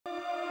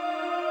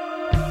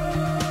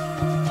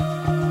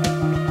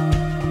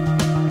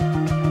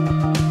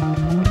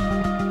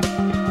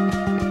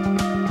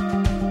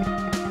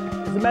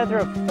matter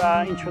of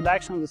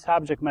introduction to the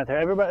subject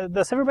matter.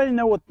 Does everybody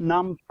know what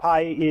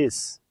NumPy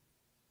is?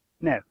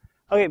 No.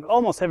 Okay,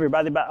 almost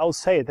everybody, but I'll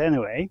say it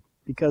anyway,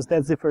 because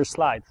that's the first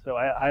slide, so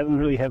I don't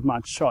really have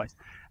much choice.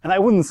 And I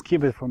wouldn't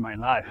skip it for my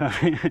life.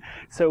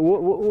 So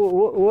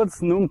what's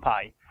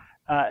NumPy?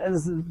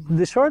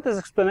 The shortest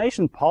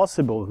explanation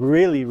possible,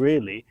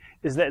 really,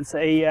 is that it's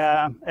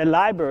a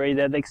library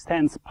that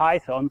extends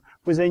Python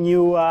with a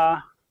new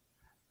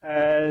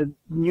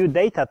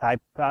data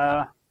type,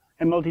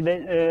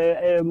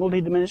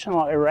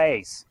 multidimensional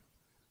arrays.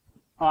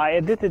 I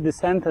edited the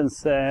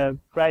sentence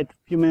right a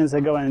few minutes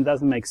ago, and it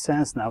doesn't make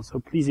sense now, so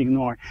please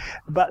ignore.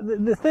 But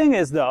the thing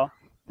is, though,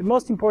 the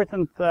most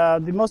important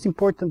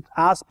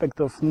aspect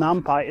of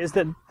NumPy is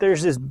that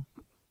there's this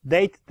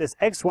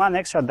X1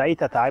 extra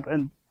data type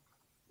and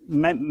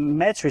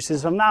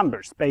matrices of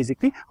numbers,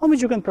 basically, on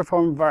which you can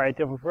perform a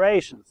variety of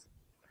operations.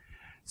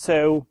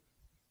 So,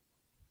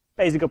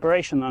 basic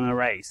operation on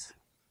arrays.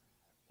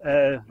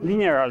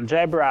 Linear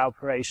algebra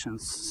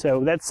operations,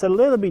 so that's a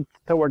little bit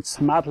towards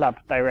MATLAB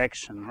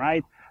direction,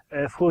 right?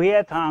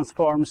 Fourier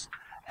transforms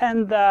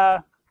and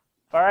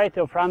variety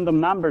of random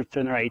number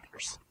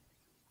generators.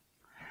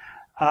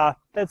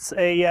 That's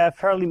a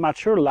fairly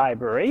mature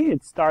library.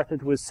 It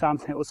started with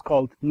something that was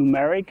called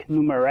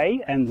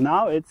numeray, and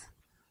now it's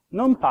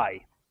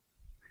NumPy.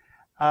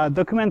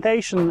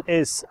 Documentation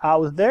is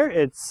out there.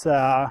 Its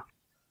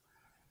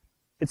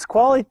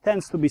quality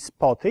tends to be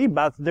spotty,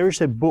 but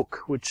there's a book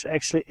which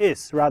actually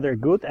is rather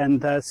good,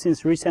 and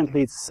since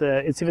recently it's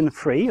even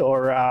free,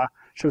 or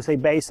should we say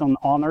based on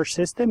honor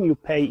system. You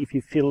pay if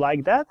you feel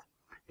like that.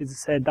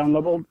 It's a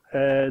downloadable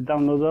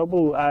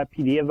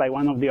PDF by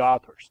one of the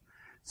authors.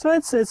 So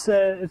it's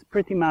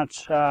pretty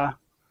much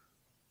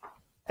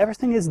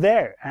everything is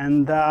there,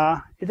 and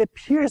it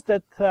appears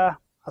that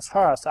as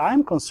far as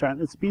I'm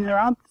concerned, it's been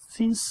around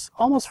since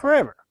almost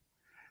forever.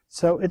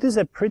 So it is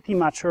a pretty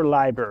mature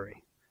library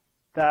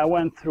that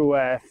went through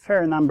a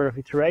fair number of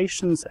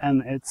iterations,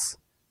 and it's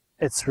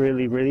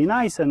really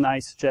nice, and I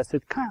suggest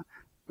it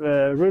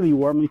really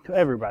warmly to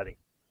everybody.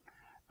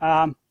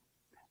 Now,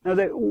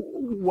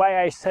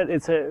 why I said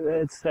it's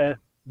the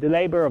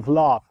labor of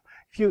love.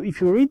 If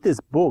you read this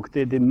book,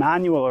 the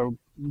manual or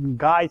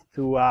guide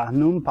to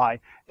NumPy,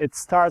 it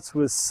starts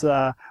with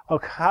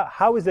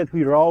how is that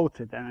we wrote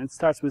it, and it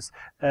starts with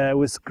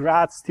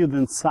grad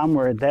students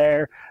somewhere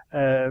there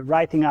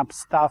writing up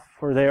stuff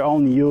for their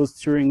own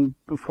use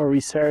for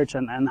research,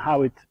 and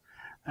how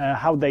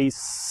they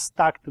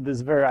stuck to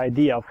this very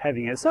idea of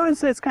having it. So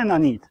it's kind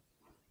of neat.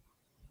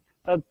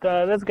 But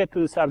let's get to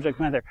the subject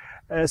matter.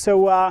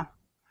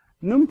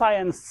 NumPy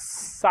and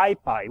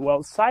SciPy.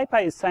 Well,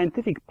 SciPy is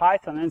scientific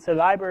Python, and it's a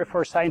library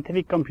for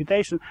scientific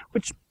computation,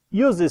 which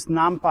uses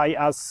NumPy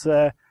as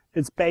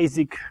its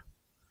basic,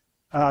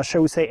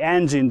 shall we say,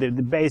 engine, the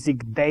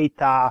basic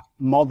data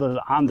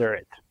model under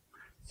it.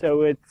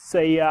 So it's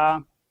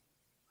there.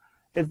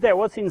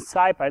 What's in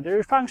SciPy? There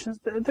are functions.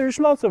 There's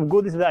lots of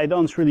goodies that I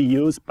don't really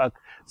use, but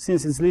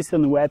since it's listed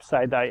on the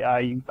website,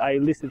 I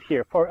list it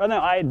here.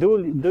 I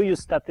do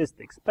use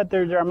statistics, but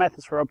there are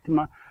methods for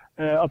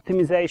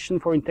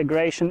optimization, for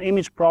integration,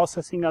 image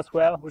processing as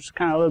well, which is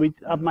kind of a little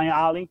bit up my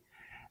alley,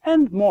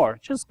 and more.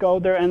 Just go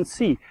there and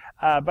see.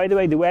 By the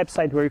way, the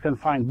website where you can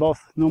find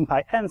both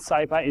NumPy and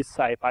SciPy is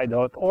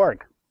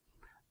scipy.org.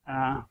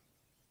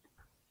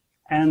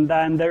 And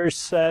then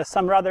there's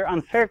some rather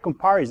unfair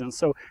comparisons.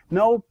 So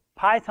no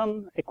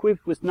Python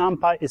equipped with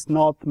NumPy is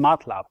not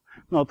MATLAB,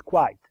 not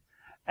quite.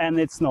 And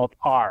it's not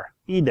R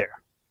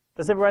either.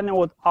 Does everyone know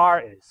what R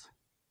is?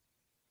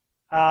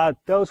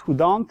 Those who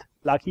don't,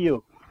 lucky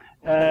you.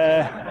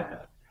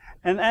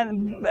 And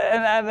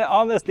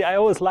honestly, I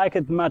always like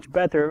it much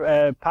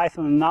better,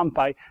 Python and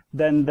NumPy,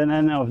 than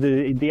any of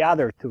the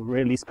other two,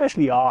 really,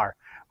 especially R.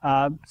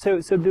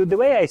 So the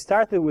way I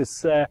started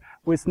with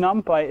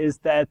NumPy is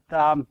that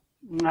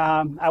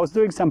I was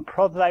doing some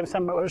prototype,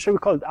 should we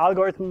call it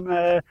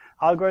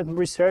algorithm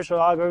research or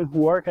algorithm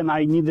work, and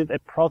I needed a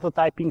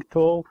prototyping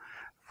tool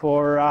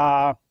for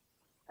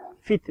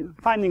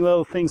finding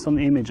little things on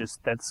images.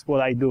 That's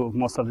what I do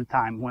most of the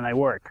time when I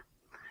work.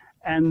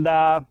 And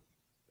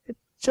it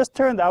just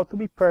turned out to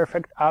be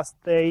perfect as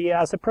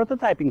a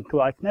prototyping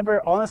tool. I've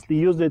never honestly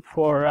used it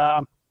for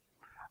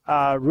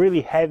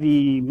really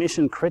heavy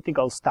mission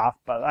critical stuff,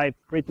 but I've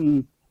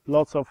written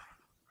lots of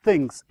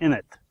things in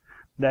it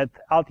that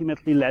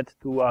ultimately led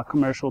to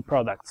commercial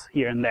products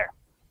here and there.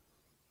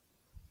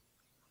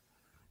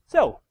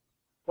 So,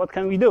 what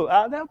can we do?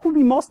 That will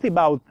be mostly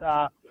about,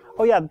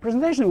 the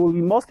presentation will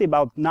be mostly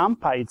about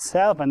NumPy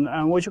itself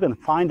and what you can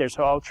find there.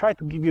 So I'll try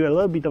to give you a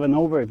little bit of an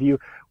overview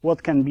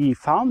what can be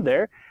found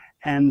there.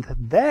 And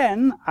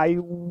then I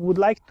would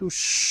like to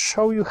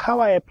show you how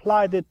I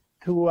applied it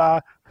to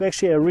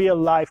actually a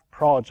real-life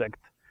project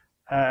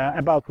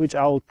about which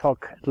I will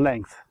talk at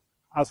length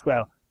as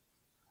well.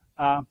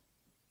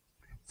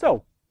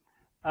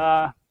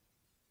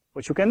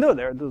 What you can do,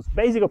 there are those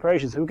basic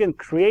operations. So we can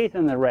create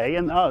an array,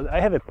 and I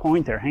have a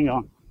pointer, hang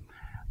on.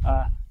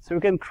 So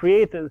we can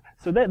create,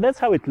 that's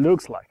how it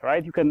looks like,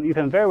 right? You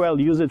can very well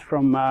use it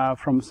from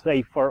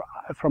say, for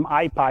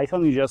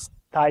IPython, you just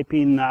type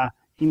in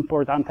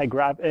import NumPy,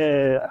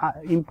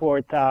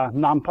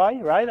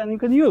 right, and you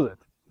can use it.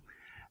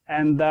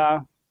 And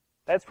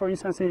that's, for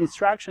instance, an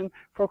instruction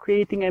for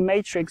creating a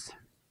matrix,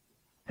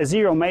 a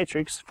zero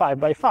matrix 5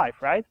 by 5,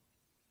 right?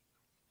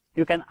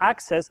 You can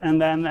access,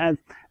 and then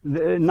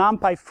the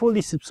NumPy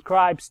fully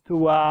subscribes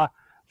to,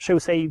 shall we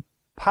say,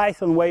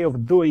 Python way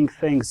of doing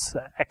things,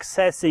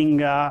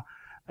 accessing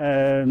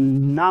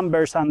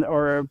numbers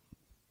or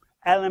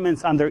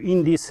elements under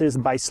indices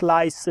by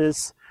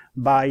slices,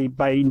 by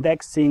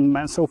indexing,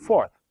 and so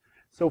forth.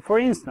 So, for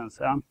instance,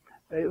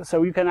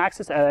 so you can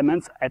access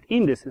elements at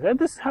indices, and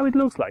this is how it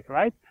looks like,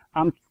 right?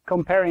 I'm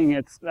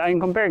comparing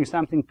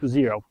something to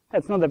 0.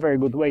 That's not a very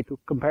good way to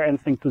compare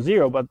anything to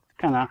 0, but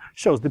kind of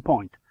shows the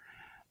point.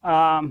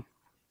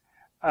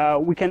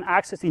 We can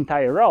access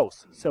entire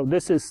rows. So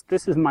this is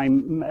my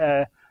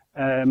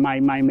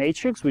my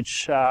matrix,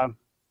 which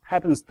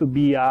happens to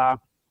be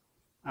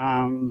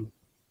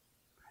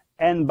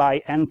n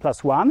by n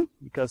plus 1,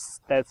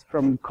 because that's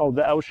from code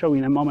that I'll show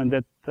in a moment,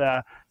 that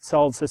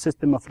solves a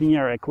system of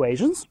linear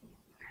equations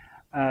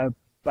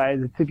by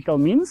the typical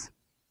means.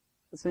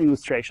 It's an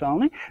illustration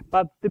only.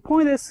 But the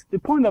point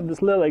of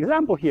this little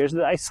example here is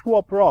that I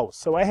swap rows.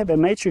 So I have a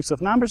matrix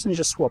of numbers and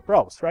just swap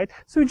rows, right?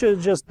 So you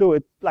just do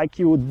it like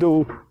you would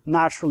do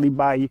naturally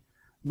by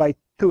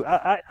two,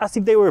 as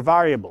if they were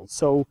variables.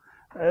 So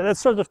that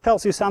sort of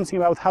tells you something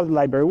about how the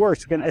library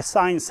works. You can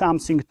assign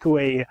something to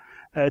a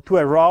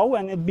row,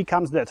 and it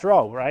becomes that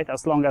row, right?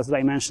 As long as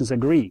dimensions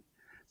agree.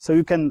 So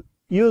you can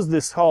use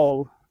this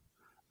whole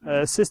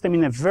system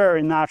in a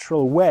very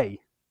natural way.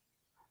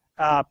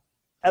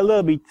 A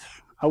little bit,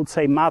 I would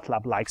say,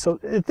 MATLAB-like. So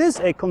it is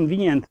a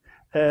convenient,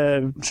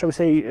 shall we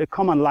say, a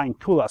command line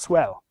tool as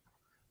well,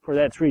 for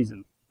that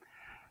reason.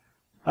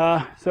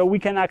 So we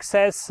can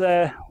access,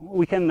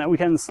 we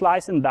can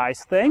slice and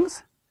dice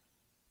things.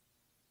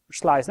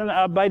 Slice. And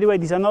by the way,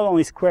 these are not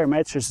only square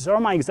matrices. All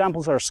my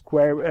examples are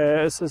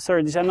square.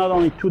 Sorry, these are not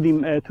only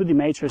 2D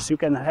matrices. You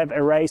can have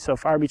arrays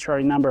of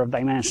arbitrary number of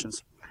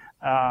dimensions.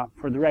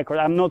 For the record,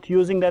 I'm not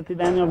using that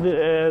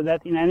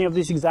in any of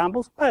these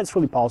examples, but it's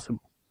fully possible.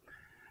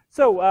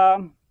 So,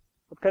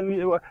 what can we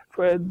do?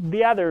 For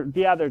the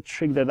other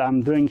trick that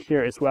I'm doing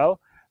here as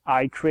well,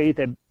 I create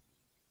a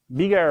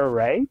bigger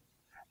array,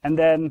 and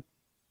then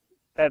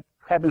that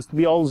happens to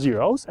be all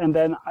zeros, and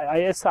then I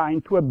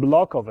assign to a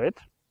block of it,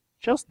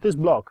 just this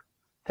block,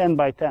 10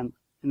 by 10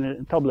 in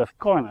the top left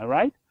corner,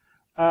 right?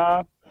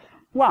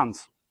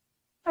 Ones.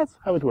 That's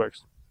how it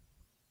works.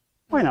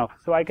 Why not?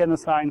 So I can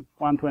assign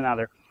one to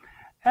another.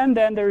 And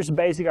then there's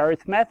basic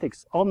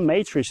arithmetics on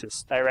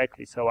matrices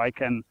directly. So I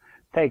can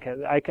take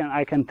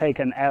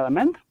an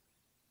element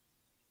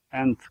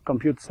and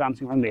compute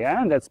something from the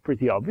end. That's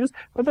pretty obvious.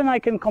 But then I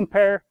can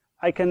compare.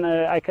 I can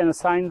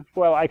assign.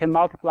 Well, I can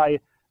multiply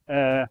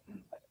a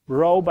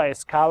row by a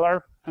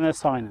scalar and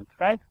assign it.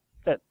 Right?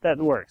 That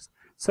works.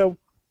 So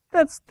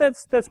that's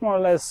more or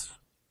less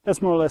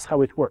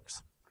how it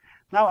works.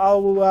 Now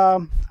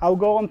I'll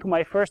go on to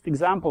my first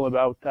example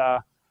about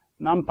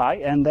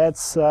NumPy, and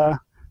that's the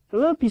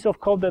little piece of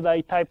code that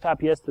I typed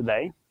up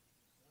yesterday.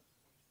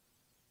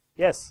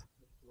 Yes.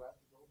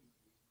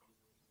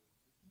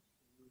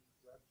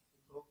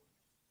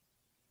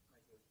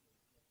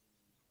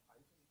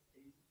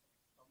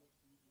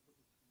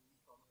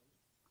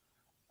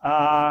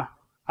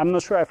 I'm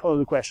not sure I follow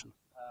the question.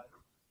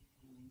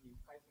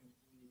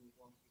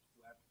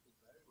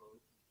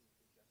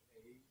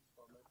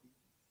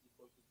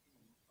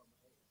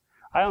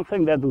 I don't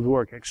think that would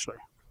work, actually.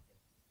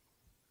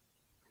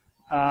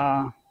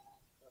 Not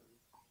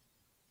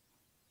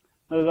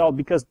at all,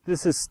 because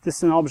this is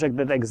an object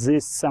that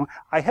exists.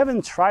 I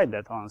haven't tried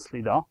that, honestly,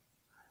 though.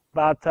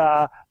 But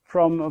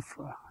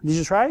did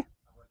you try?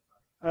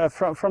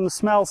 From the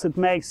smells it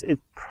makes, it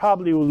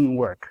probably wouldn't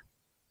work.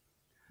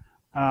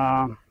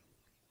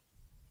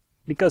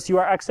 Because you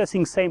are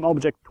accessing same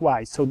object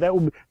twice. So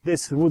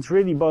this would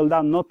really boil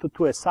down not to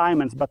two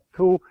assignments, but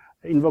two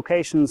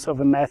invocations of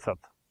a method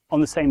on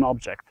the same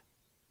object.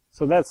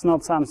 So that's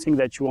not something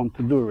that you want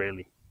to do,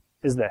 really,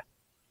 is there?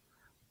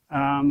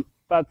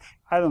 But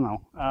I don't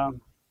know.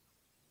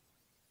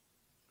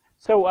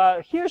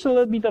 So here's a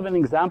little bit of an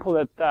example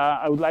that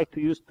I would like to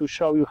use to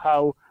show you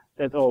how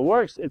that all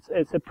works.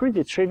 It's a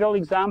pretty trivial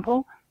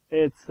example.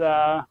 It's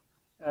a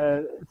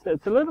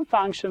little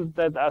function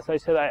that, as I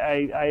said,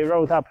 I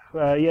wrote up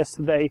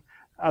yesterday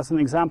as an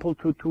example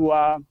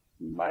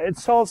it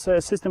solves a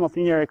system of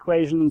linear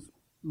equations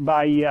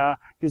by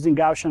using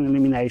Gaussian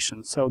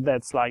elimination. So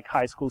that's like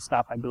high school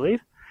stuff, I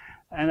believe,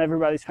 and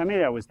everybody's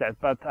familiar with that.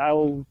 But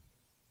I'll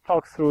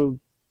talk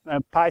through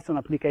Python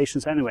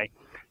applications anyway.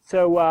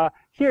 So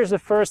here's the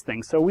first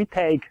thing. So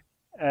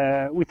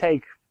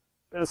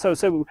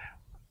so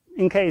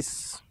in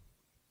case,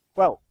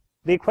 well,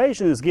 the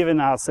equation is given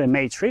as a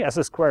matrix, as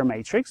a square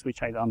matrix,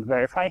 which I don't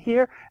verify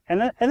here,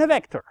 and a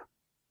vector,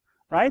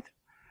 right?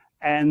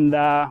 And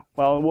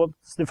well,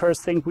 what's the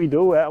first thing we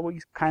do?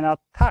 We kind of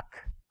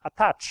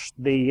attach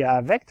the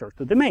vector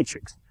to the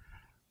matrix,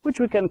 which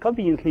we can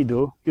conveniently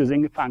do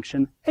using the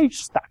function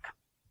hstack.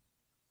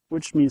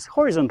 which means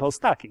horizontal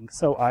stacking.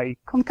 So I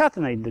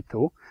concatenate the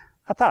two,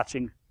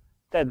 attaching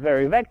that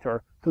very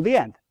vector to the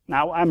end.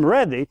 Now I'm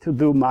ready to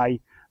do my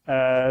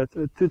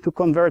to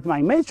convert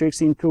my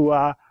matrix into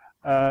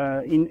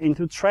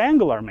into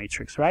triangular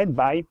matrix, right?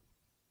 By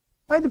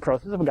the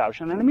process of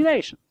Gaussian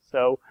elimination.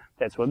 So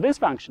that's what this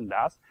function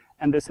does,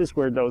 and this is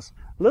where those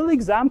little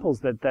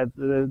examples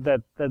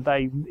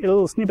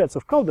little snippets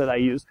of code that I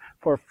use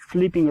for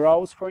flipping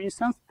rows, for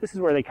instance, this is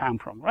where they come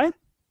from, right?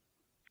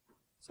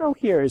 So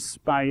here is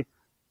I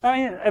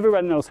mean,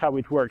 everyone knows how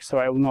it works, so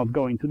I will not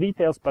go into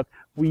details, but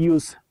we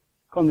use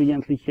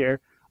conveniently here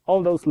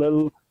all those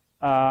little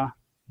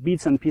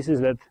bits and pieces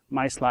that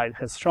my slide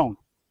has shown.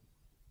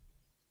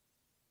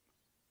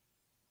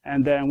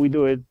 And then we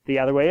do it the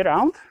other way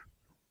around,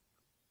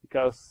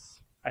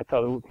 because I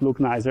thought it would look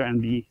nicer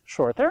and be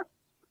shorter.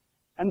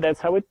 And that's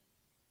how it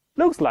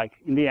looks like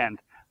in the end.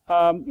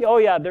 Oh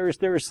yeah, there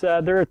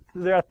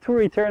are two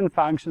return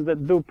functions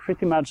that do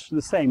pretty much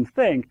the same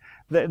thing.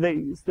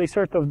 They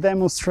sort of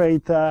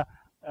demonstrate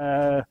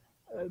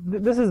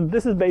this is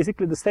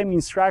basically the same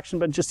instruction,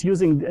 but just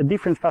using a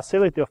different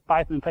facility of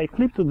Python. If I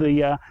flip to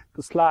the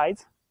to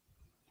slides,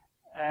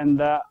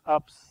 and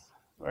oops,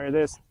 where it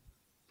is.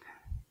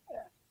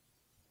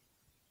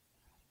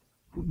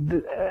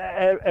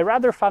 A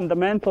rather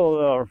fundamental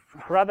or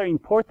rather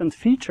important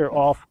feature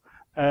of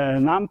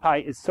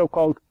NumPy is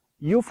so-called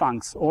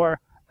ufuncs, or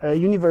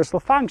universal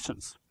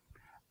functions,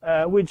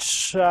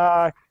 which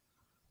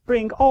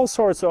bring all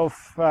sorts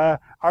of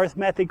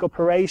arithmetic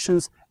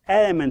operations,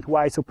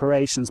 element-wise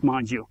operations,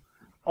 mind you,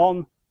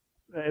 on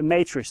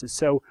matrices.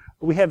 So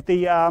we have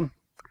the,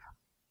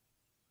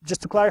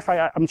 just to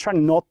clarify, I'm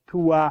trying not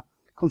to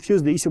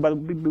confuse the issue, but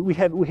we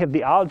have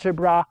the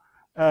algebra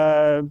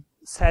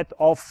set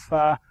of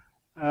well,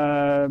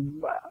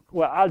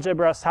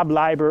 algebra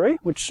sublibrary,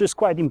 which is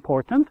quite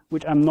important,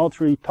 which I'm not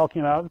really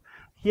talking about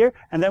here.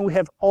 And then we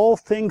have all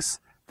things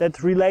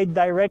that relate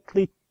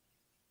directly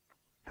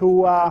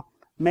to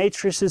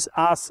matrices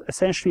as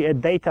essentially a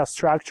data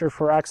structure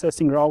for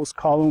accessing rows,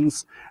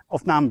 columns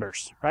of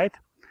numbers, right?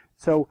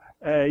 So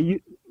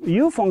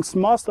ufuncs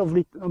most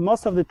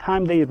of the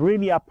time they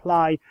really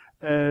apply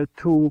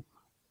to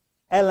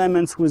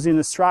elements within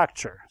a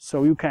structure.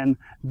 So you can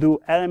do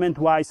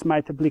element-wise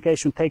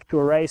multiplication, take two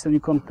arrays, and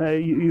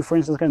you for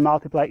instance can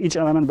multiply each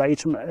element by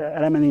each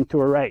element in two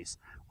arrays.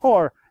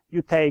 Or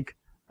you take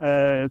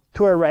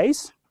two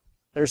arrays.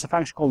 There's a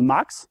function called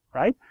max,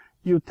 right?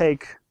 You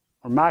take,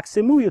 or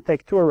maximum, you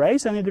take two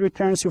arrays, and it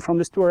returns you from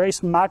these two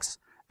arrays max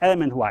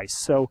element-wise.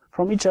 So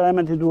from each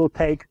element it will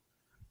take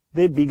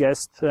the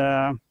biggest,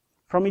 from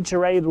each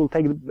array it will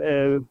take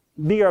the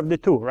bigger of the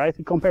two, right?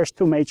 It compares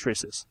two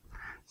matrices.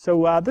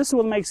 So this is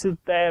what makes it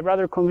a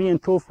rather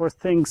convenient tool for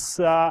things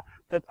that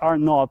are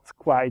not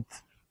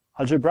quite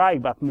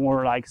algebraic, but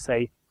more like,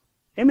 say,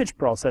 image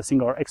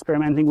processing or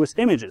experimenting with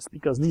images,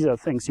 because these are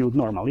things you would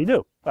normally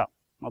do. Well,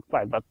 not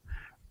quite, but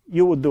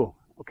you would do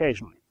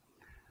occasionally.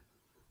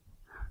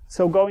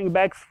 So going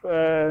back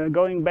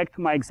to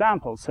my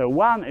example, so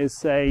one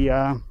is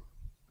a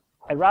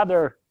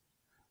rather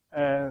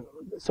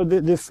so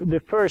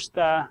the first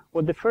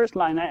what the first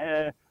line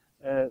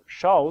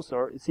shows,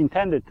 or is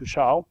intended to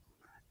show,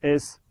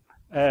 is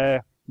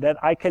that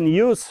I can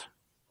use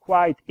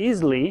quite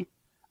easily.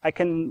 I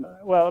can,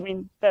 well, I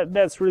mean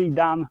that's really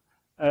done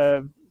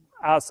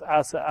as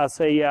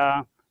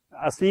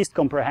list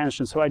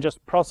comprehension. So I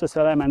just process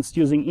elements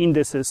using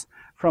indices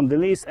from the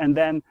list, and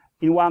then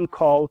in one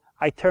call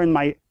I turn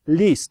my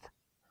list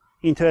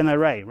into an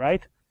array,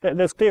 right?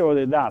 That's clear what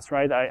it does,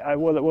 right?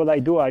 What I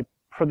do, I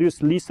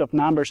produce lists of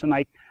numbers and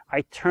I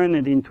turn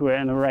it into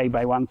an array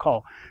by one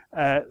call.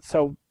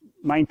 So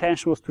my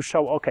intention was to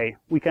show, okay,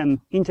 we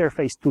can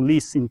interface to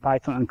lists in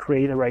Python and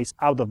create arrays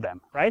out of them,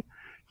 right?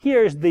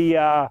 Here's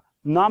the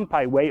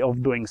NumPy way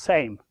of doing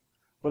same.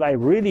 What I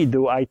really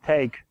do, I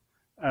take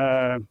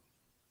the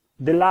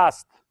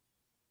last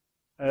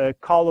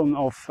column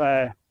of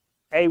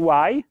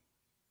AY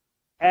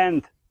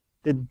and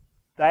the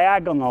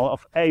diagonal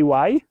of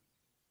AY,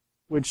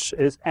 which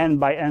is n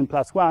by n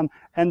plus 1,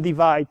 and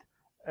divide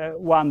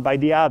one by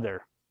the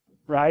other,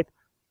 right?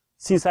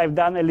 Since I've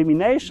done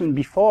elimination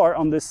before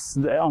on this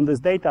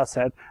data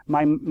set,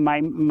 my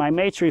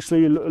matrix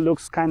really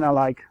looks kind of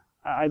like,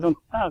 I don't,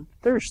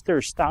 there's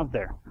stuff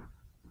there.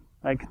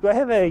 Like, do I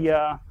have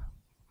a,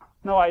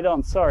 no I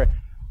don't, sorry.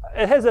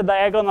 It has a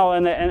diagonal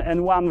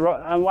and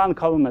one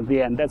column at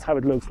the end. That's how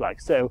it looks like.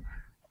 So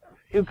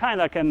you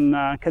kind of can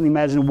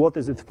imagine what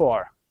is it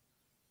for.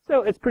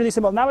 So it's pretty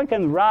simple. Now I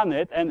can run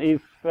it, and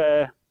if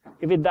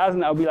it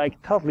doesn't, I'll be like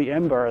totally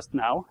embarrassed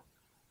now.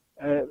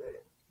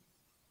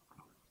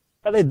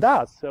 But it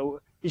does,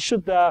 so it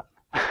should. So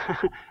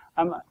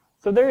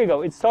there you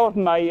go. It solved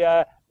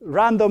my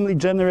randomly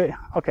generated.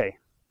 Okay,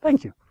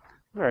 thank you.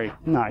 Very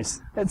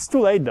nice. It's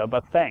too late though,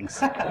 but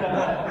thanks.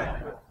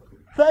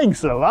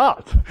 Thanks a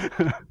lot.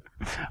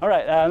 All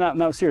right,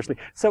 now seriously.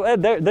 So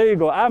there you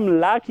go. I'm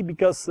lucky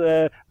because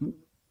well,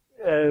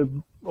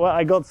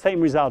 I got the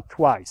same result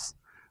twice,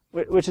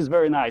 which is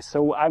very nice.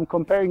 So I'm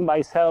comparing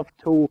myself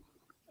to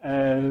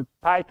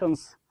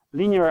Python's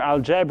linear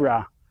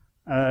algebra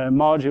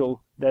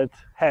module that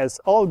has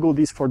all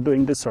goodies for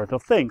doing this sort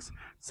of things.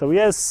 So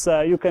yes,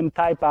 you can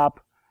type up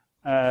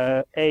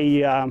a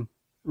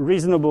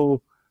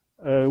reasonable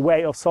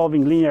way of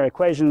solving linear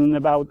equation in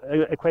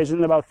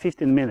about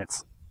 15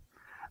 minutes.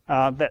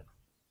 That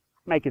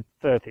make it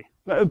 30.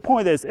 The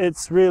point is,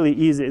 it's really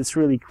easy, it's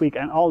really quick,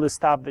 and all the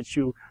stuff that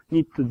you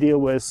need to deal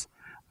with,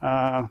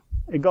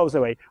 it goes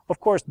away. Of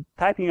course,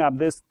 typing up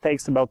this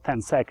takes about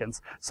 10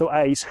 seconds. So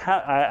I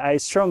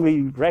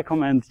strongly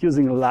recommend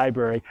using a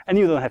library, and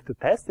you don't have to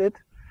test it.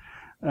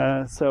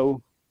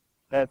 So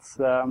that's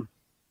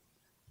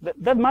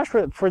that much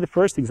for the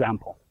first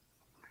example.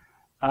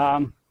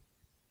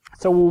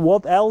 So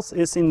what else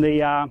is in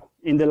the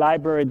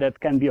library that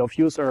can be of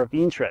use or of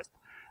interest?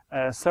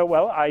 So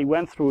well, I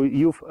went through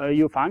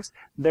ufuncs.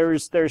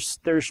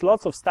 There's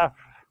lots of stuff.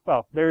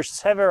 Well, there's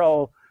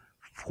several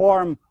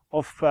form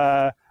of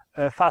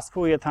fast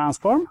Fourier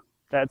transform.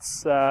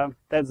 That's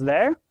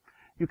there.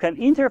 You can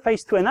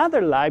interface to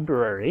another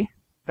library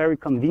very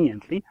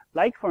conveniently.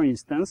 Like for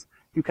instance,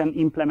 you can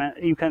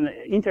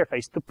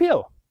interface to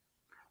PIL.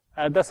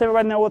 Does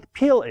everyone know what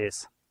PIL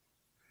is?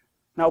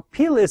 Now,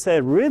 PIL is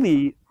a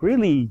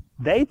really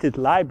dated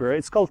library.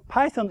 It's called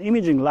Python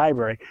Imaging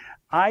Library.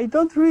 I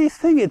don't really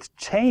think it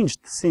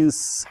changed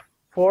since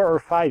 4 or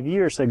 5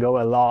 years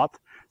ago a lot.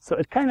 So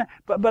it kind of,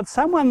 but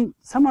someone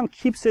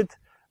keeps it,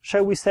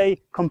 shall we say,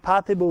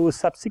 compatible with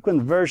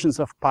subsequent versions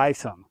of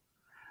Python.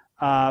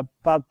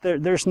 But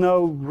there's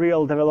no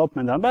real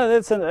development on. But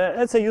it's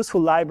a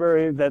useful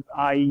library that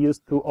I use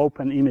to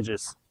open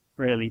images.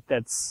 Really,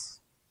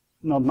 that's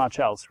not much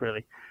else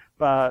really.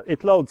 But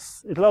it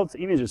loads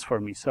images for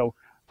me. So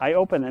I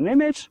open an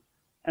image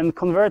and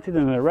convert it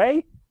in an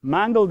array,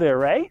 mangle the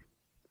array.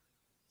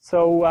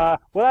 So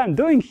what I'm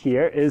doing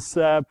here is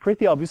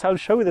pretty obvious. I'll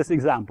show you this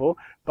example.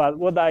 But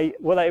what I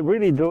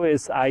really do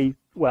is I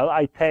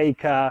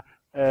take a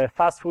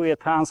fast Fourier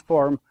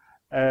transform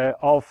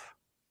of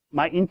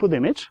my input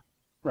image,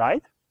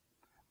 right?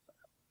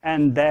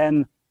 And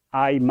then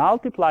I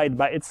multiply it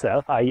by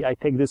itself. I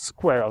take the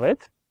square of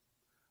it.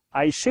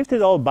 I shift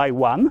it all by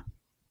 1,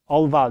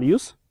 all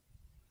values,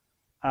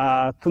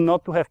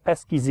 not to have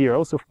pesky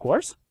zeros, of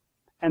course.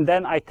 And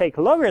then I take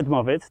logarithm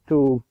of it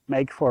to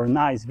make for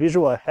nice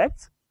visual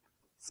effects.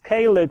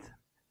 Scale it.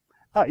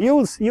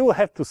 You will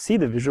have to see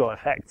the visual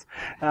effects.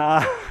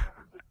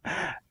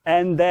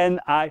 And then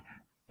I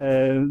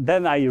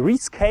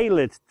rescale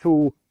it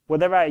to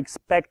whatever I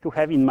expect to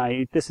have in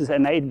my. This is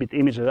an 8-bit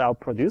image that I'll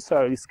produce. So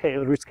I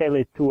rescale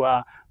it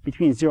to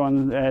between 0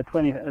 and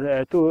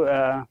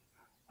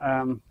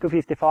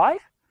 255,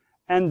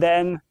 and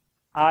then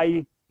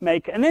I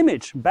make an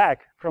image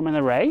back from an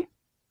array.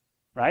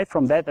 Right,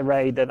 from that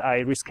array that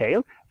I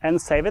rescale,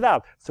 and save it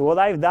out. So what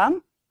I've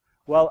done,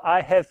 well, I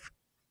have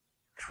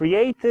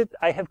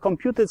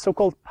computed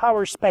so-called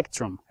power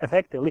spectrum,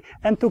 effectively,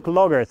 and took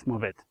logarithm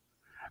of it.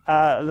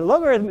 The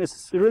logarithm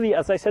is really,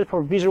 as I said,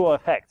 for visual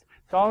effects.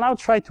 So I'll now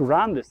try to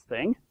run this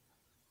thing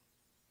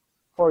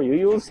for you.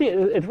 You will see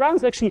it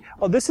runs actually,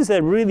 oh, this is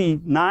a really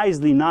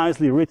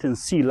nicely written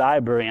C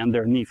library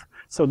underneath.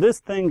 So this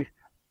thing,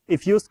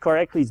 if used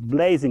correctly, is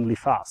blazingly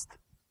fast.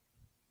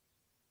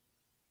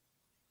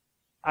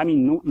 I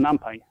mean,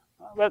 Numpy.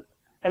 But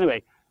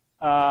anyway,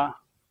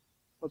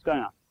 what's going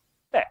on?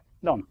 There,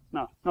 done.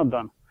 No, not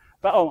done.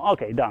 But, oh,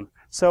 okay, done.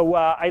 So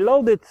I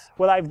loaded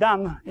what I've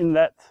done in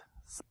that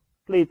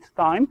split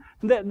time.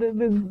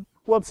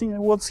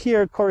 What's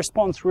here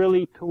corresponds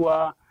really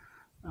to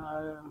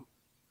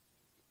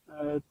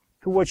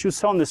what you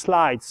saw on the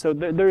slide. So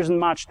there isn't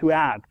much to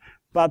add.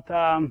 But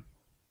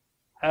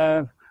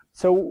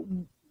so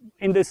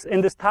in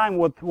this time,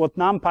 what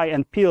Numpy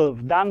and PIL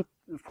have done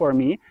for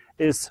me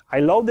is I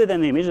loaded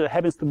an image that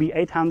happens to be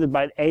 800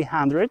 by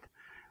 800,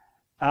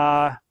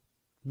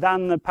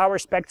 done the power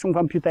spectrum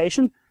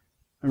computation,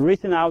 and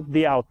written out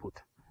the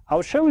output.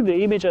 I'll show you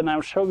the image and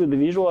I'll show you the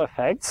visual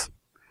effects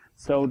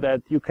so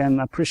that you can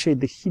appreciate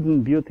the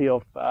hidden beauty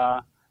of,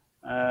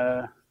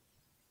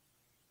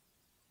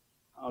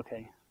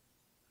 okay.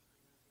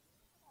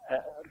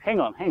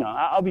 Hang on,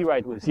 I'll be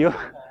right with you.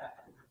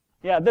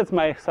 Yeah, that's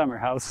my summer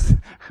house.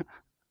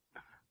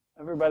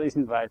 Everybody's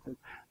invited.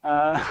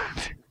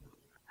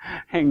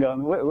 Hang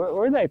on,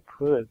 where did I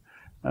put it?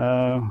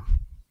 Oh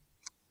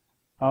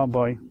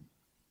boy.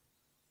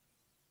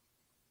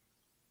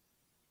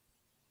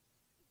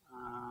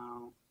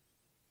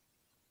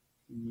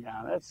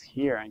 Yeah, that's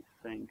here, I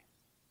think.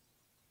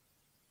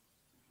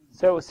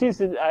 So since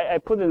I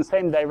put it in the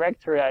same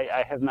directory,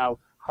 I have now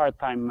hard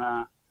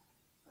time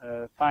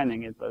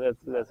finding it, but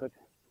that's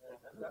okay.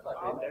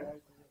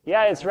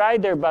 Yeah, it's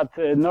right there, but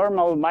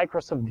normal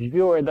Microsoft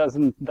viewer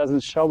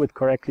doesn't show it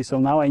correctly. So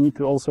now I need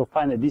to also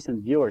find a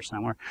decent viewer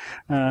somewhere.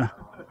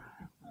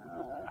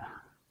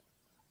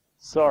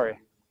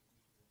 Sorry.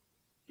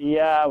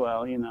 Yeah,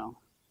 well, you know,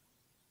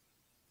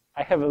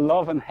 I have a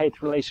love and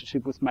hate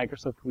relationship with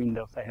Microsoft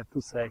Windows, I have to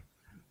say.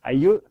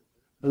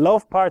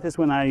 Love part is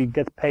when I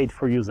get paid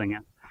for using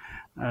it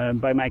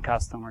by my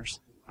customers.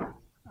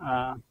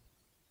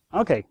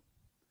 Okay.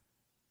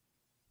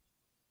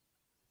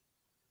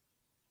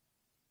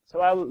 So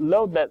I'll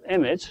load that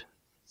image.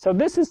 So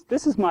this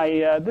is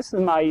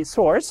my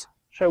source,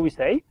 shall we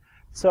say?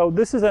 So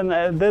this is an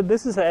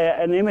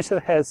image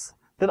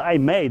that I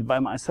made by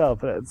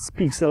myself. It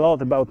speaks a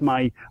lot about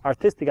my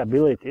artistic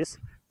abilities.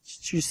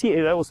 You see,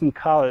 if that was in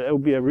color, it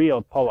would be a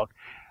real Pollock.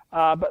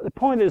 But the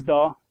point is,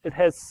 though, it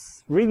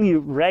has really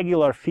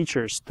regular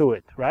features to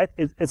it, right?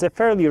 It's a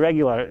fairly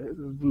regular,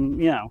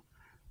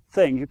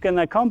 thing. You can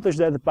accomplish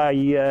that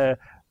by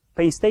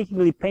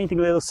painstakingly painting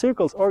little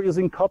circles or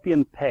using copy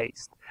and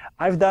paste.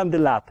 I've done the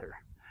latter.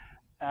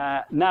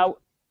 Now,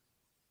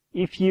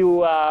 if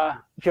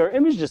your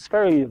image is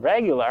fairly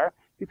regular,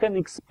 you can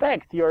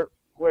expect your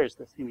where's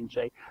this image?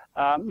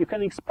 You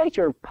can expect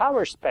your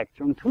power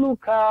spectrum to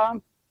look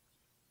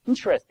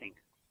interesting,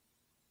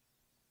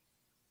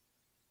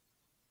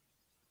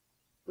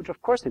 which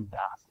of course it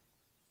does.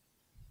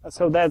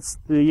 So that's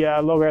the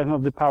logarithm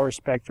of the power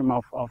spectrum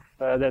of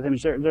that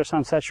image. There's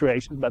some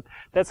saturation, but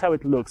that's how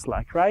it looks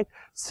like, right?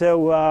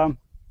 So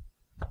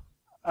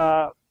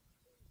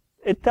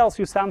it tells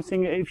you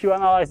something. If you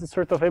analyze this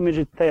sort of image,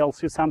 it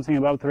tells you something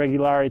about the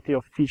regularity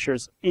of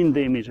features in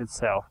the image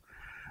itself.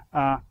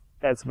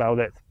 That's about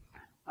it.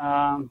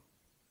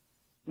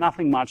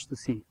 Nothing much to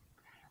see.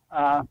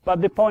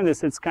 But the point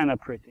is, it's kind of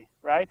pretty,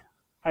 right?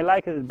 I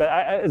like it, but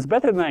it's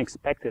better than I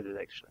expected it,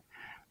 actually.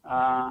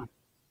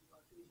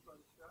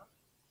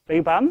 Beg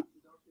your pardon?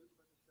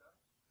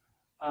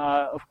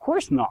 Of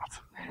course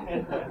not.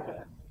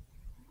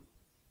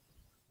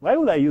 Why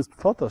would I use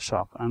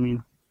Photoshop? I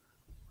mean,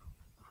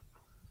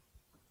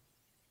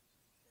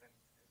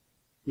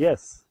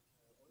 yes.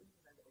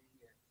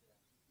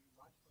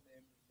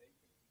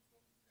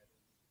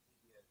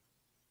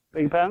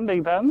 Beg your pardon? Beg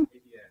your pardon?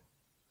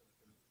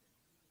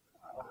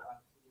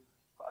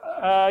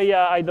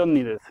 Yeah, I don't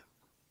need it.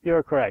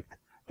 You're correct.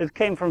 It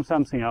came from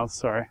something else.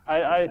 Sorry,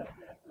 I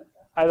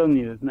don't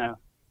need it now.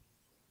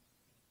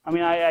 I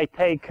mean, I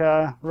take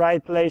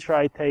right later.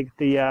 I take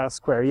the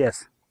square.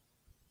 Yes.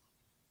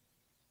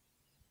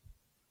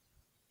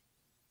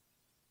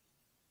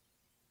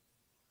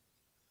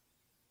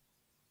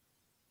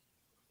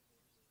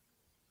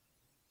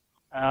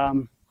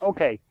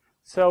 Okay.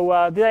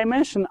 So did I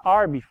mention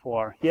R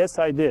before? Yes,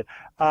 I did.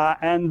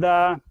 And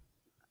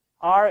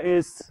R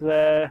is,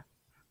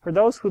 for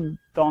those who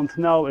don't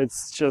know,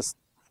 it's just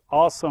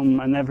awesome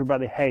and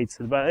everybody hates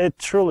it. But it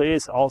truly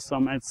is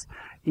awesome. It's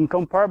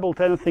incomparable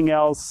to anything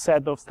else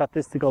set of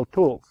statistical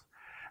tools.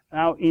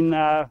 Now, in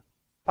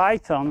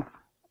Python,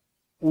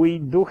 we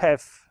do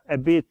have a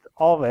bit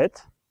of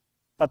it,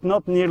 but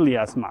not nearly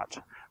as much.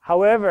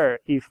 However,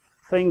 if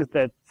things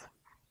that,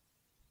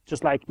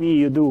 just like me,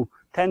 you do,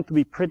 tend to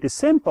be pretty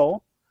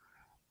simple,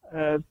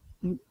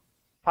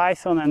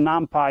 Python and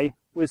NumPy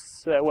with,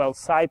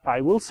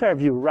 SciPy will serve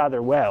you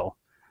rather well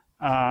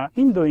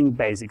in doing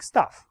basic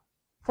stuff.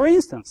 For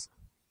instance,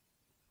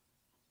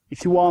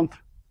 if you want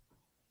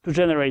to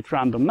generate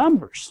random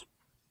numbers,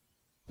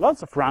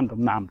 lots of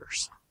random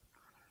numbers,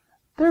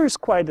 there is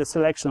quite a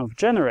selection of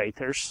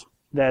generators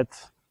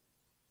that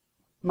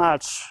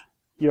match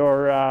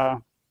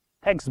your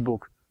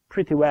textbook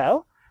pretty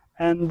well,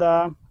 and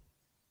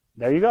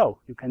there you go.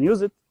 You can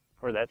use it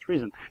for that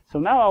reason. So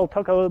now I'll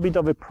talk a little bit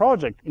of a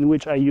project in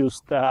which I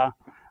used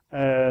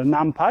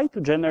NumPy to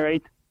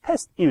generate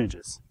test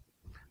images.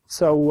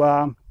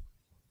 So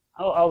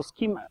I'll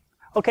skim.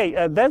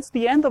 Okay, that's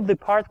the end of the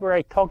part where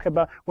I talk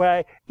about, where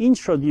I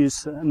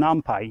introduce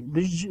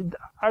NumPy.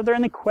 Are there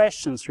any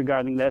questions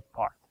regarding that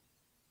part?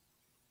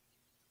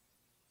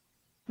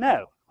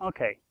 No?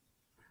 Okay.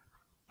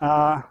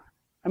 Am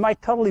I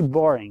totally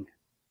boring?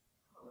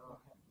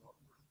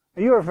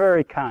 You are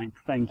very kind,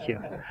 thank you.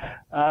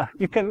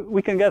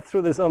 We can get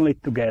through this only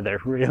together,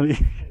 really.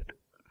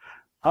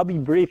 I'll be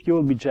brief, you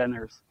will be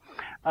generous.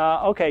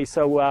 Okay,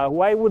 so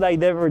why would I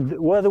ever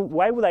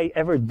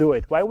do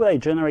it? Why would I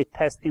generate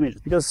test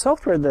images? Because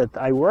software that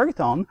I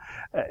worked on,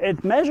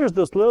 it measures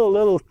those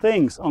little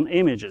things on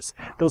images.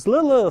 Those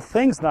little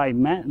things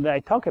that I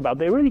talk about,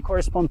 they really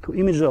correspond to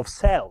images of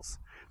cells.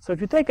 So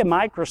if you take a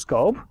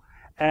microscope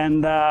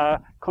and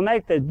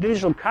connect a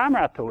digital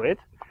camera to it,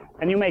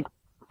 and you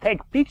take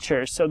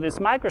pictures, so this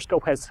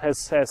microscope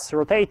has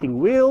rotating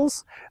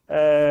wheels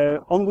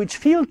on which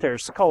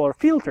color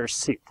filters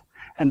sit.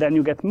 And then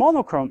you get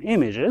monochrome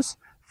images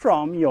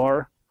from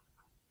your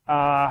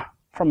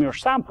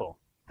sample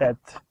that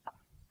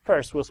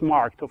first was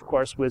marked, of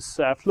course, with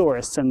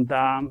fluorescent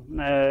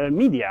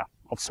media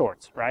of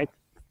sorts, right?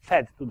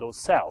 Fed to those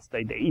cells,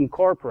 they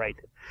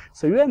incorporated.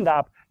 So you end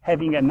up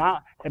having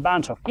a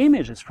bunch of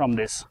images from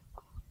this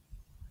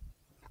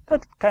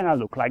that kind of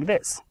look like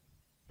this.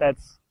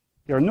 That's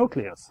your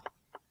nucleus.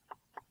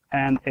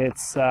 And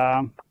it's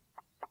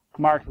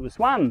marked with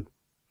one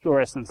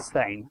fluorescent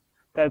stain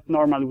that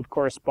normally would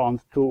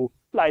correspond to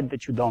light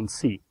that you don't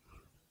see.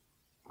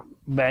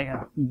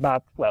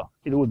 But well,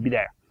 it would be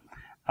there.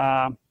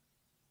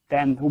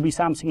 Then there would be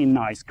something in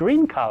nice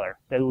green color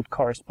that would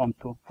correspond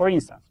to, for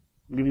instance,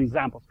 I'll give you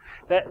examples,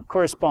 that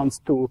corresponds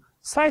to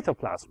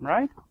cytoplasm,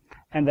 right?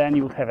 and then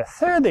you would have a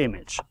third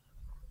image,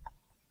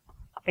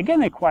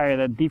 again acquired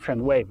at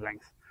different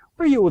wavelengths,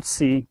 where you would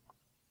see,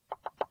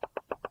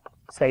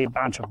 say, a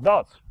bunch of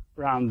dots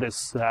around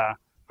this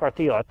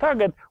particular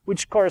target,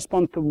 which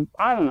correspond to,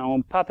 I don't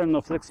know, pattern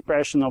of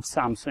expression of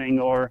something,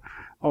 or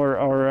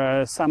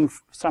some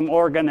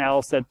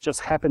organelles that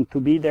just happen to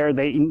be there.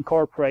 They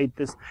incorporate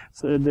this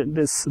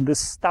this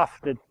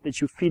stuff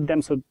that you feed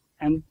them. So,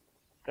 and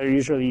they're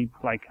usually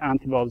like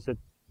antibodies that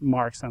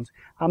mark something.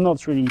 I'm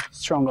not really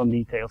strong on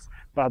details,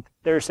 but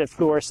there's a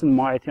fluorescent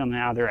moiety on the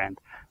other end.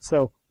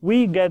 So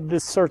we get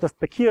this sort of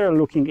peculiar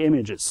looking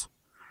images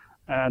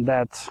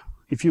that,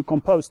 if you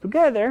compose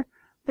together,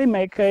 they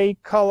make a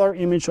color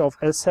image of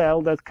a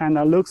cell that kind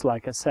of looks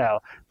like a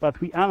cell.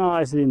 But we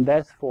analyze it in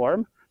that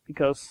form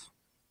because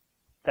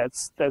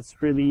that's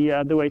really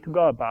the way to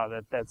go about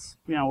it. That's,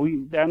 you know,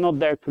 they're not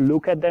there to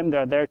look at them,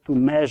 they're there to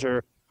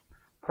measure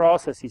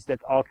processes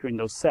that occur in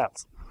those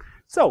cells.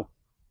 So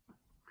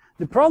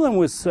the problem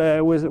with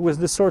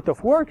this sort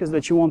of work is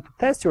that you want to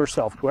test your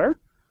software,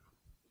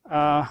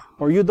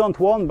 or you don't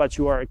want, but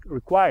you are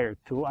required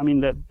to. I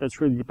mean,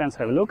 that really depends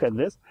how you look at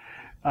this.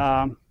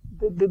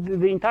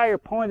 The entire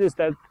point is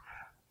that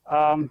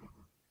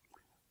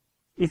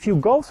if you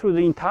go through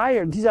the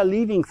entire, these are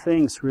living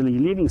things, really,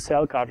 living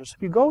cell cultures.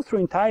 If you go through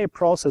the entire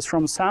process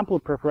from sample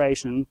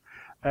preparation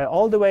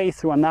all the way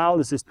through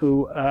analysis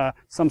to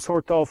some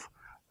sort of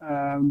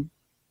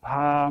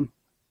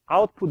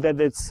output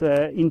that it's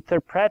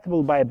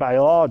interpretable by a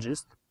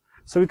biologist,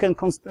 so you can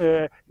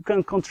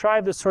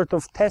contrive the sort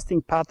of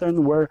testing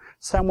pattern where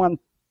someone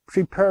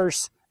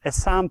prepares a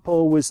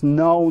sample with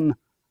known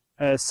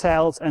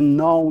cells and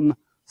known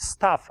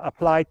stuff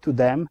applied to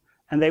them,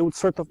 and they would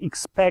sort of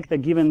expect a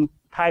given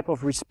type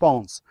of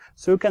response.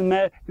 So you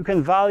can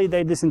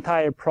validate this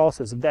entire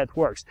process if that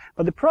works.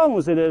 But the problem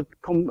is that it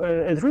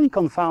really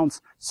confounds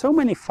so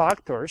many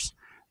factors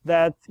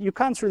that you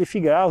can't really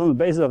figure out on the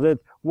basis of that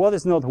what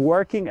is not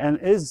working, and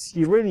is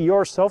really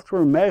your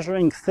software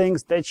measuring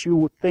things that you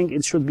would think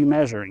it should be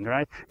measuring,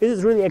 right? Is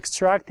it really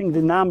extracting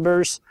the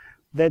numbers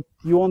that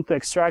you want to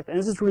extract, and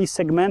is it really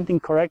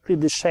segmenting correctly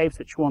the shapes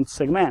that you want to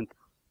segment?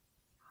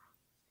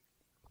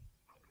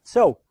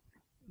 So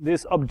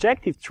this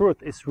objective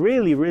truth is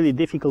really, really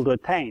difficult to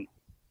attain.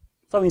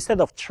 So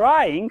instead of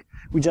trying,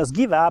 we just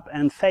give up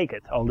and fake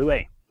it all the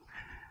way.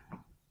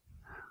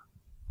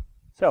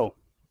 So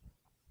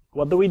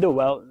what do we do?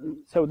 Well,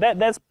 so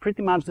that's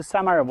pretty much the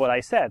summary of what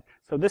I said.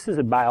 So this is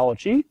a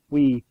biology.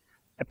 We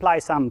apply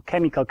some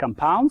chemical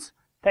compounds,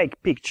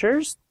 take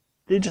pictures.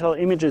 Digital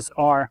images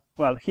are,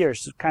 well,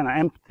 here's kind of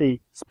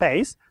empty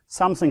space.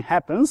 Something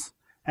happens,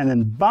 and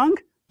then bang,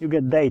 you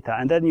get data,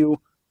 and then you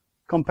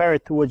compare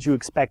it to what you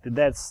expected.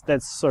 That's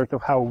sort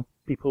of how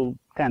people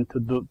tend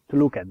to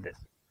look at this.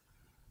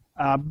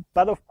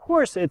 But of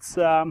course, it's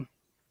the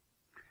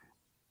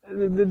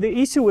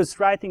issue with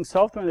writing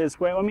software in this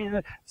way. I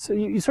mean, so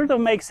you sort of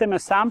make some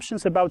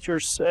assumptions about your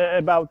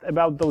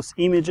about those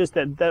images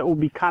that will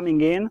be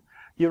coming in.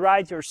 You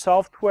write your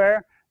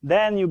software,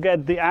 then you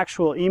get the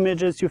actual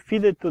images. You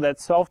feed it to that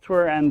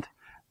software, and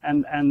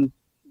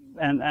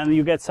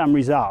you get some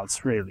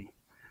results, really.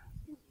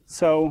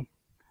 So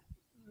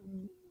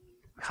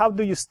how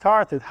do you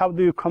start it? How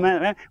do you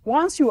comment?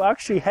 Once you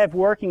actually have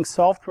working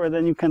software,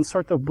 then you can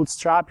sort of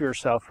bootstrap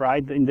yourself,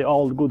 right? In the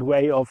old good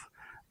way of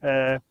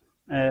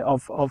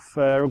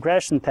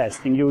regression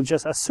testing. You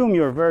just assume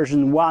your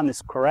version 1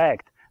 is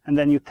correct, and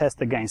then you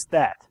test against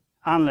that,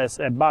 unless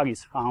a bug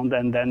is found,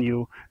 and then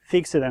you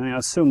fix it and you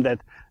assume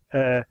that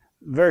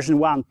version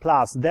 1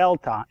 plus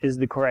delta is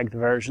the correct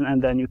version,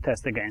 and then you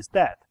test against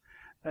that.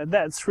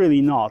 That's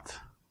really not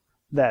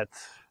that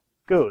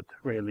good,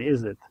 really,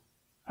 is it?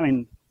 I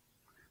mean,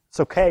 it's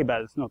okay,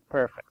 but it's not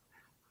perfect.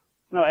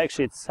 No,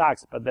 actually it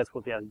sucks, but that's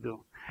what you have to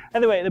do.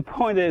 Anyway, the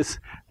point is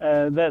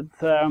that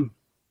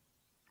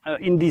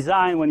in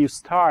design, when you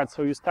start,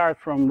 so you start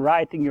from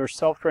writing your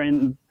software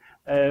in,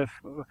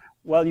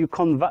 well, you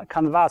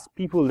canvas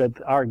people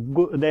that are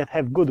good, that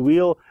have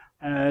goodwill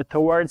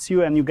towards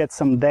you, and you get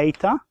some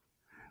data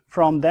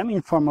from them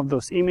in form of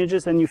those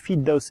images, and you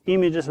feed those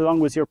images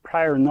along with your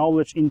prior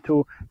knowledge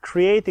into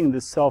creating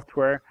this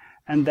software,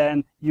 and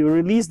then you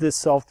release this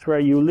software.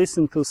 You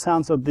listen to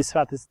sounds of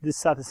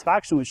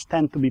dissatisfaction, which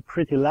tend to be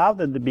pretty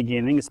loud at the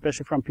beginning,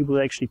 especially from people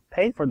that actually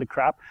paid for the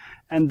crap,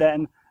 and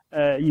then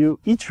you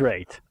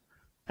iterate,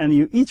 and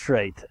you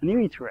iterate, and you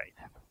iterate.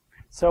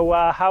 So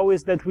how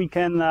is that we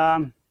can?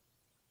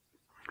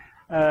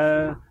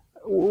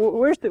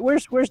 Where's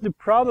the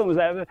problem with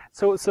that?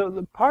 So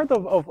the part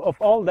of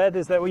all that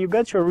is that when you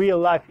get your real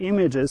life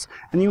images,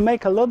 and you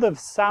make a lot of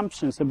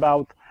assumptions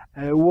about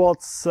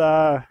what's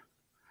how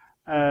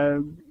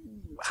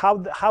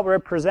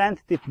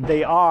representative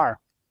they are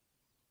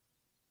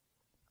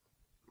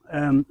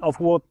of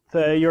what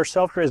your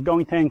software is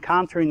going to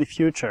encounter in the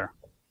future,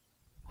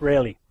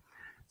 really.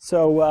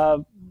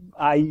 So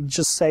I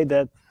just say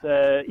that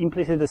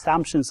implicit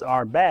assumptions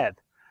are bad.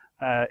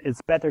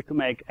 it's better to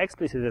make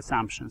explicit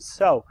assumptions.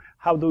 So,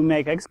 how do we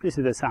make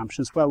explicit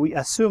assumptions? Well, we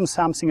assume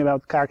something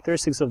about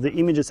characteristics of the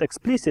images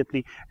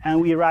explicitly, and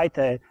we write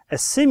a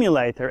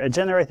simulator, a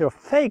generator of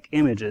fake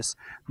images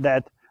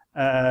that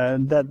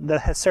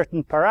has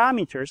certain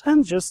parameters,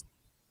 and just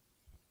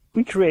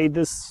we create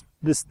this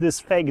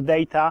fake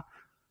data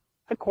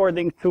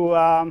according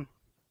to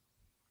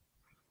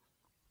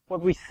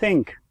what we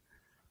think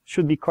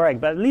should be correct,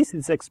 but at least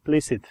it's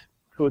explicit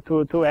to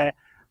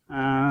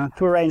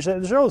arrange.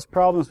 There's always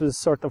problems with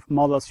sort of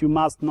models. You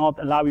must not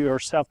allow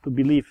yourself to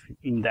believe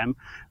in them,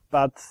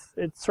 but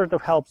it sort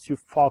of helps you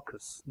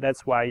focus.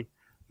 That's why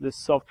this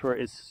software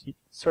is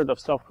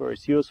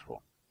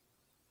useful.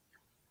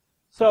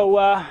 So,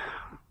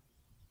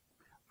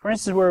 for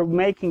instance, we're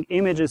making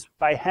images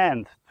by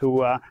hand.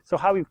 So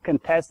how you can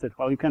test it?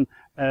 Well, you can,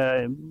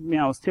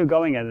 still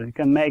going at it. You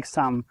can make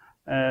some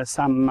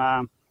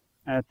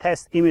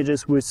test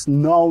images with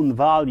known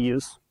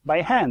values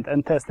by hand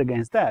and test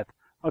against that.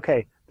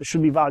 Okay, there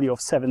should be value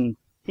of 7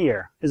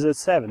 here. Is it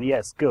 7?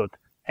 Yes, good.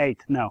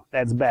 8? No,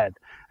 that's bad.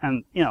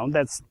 And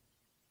that's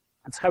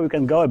how you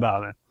can go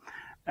about it.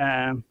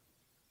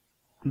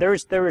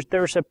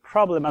 There's a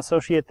problem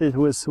associated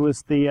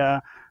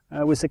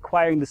with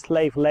acquiring the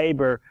slave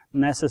labor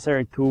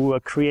necessary to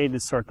create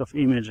this sort of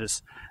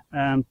images.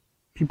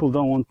 People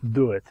don't want to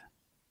do it.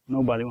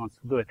 Nobody wants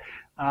to do it.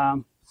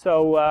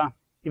 So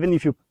even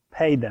if you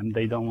pay them,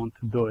 they don't want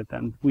to do it,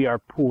 and we are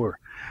poor.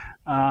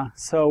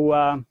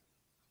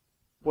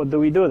 What do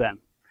we do then?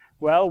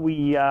 Well,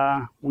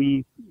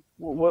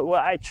 what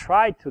I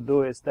try to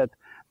do is that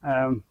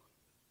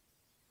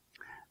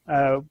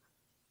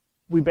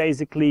we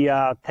basically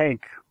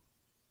take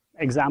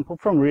example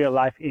from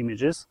real-life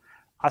images,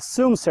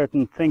 assume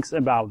certain things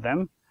about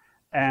them,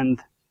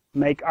 and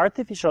make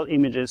artificial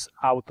images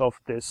out of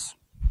this,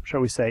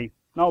 shall we say,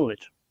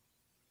 knowledge.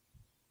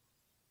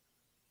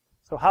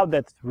 So how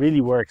that really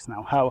works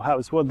now, how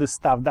is what this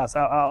stuff does.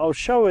 I'll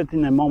show it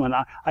in a moment.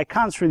 I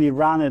can't really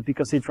run it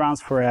because it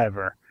runs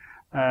forever.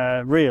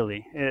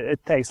 Really,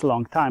 it takes a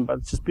long time,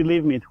 but just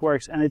believe me, it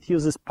works, and it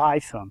uses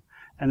Python,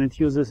 and it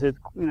uses it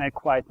in a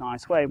quite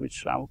nice way,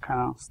 which I'll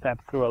kind of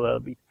step through a little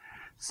bit.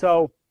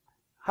 So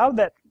how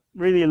that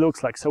really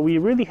looks like. So we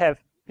really have,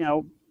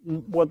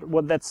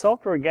 what that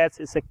software gets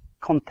is a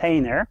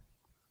container.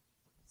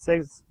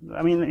 So,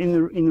 I mean,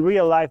 in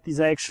real life, these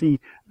are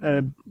actually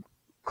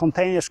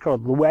containers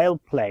called whale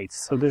plates.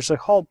 So there's a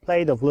whole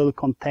plate of little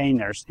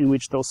containers in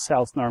which those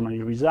cells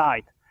normally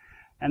reside,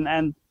 and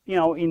on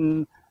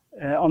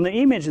the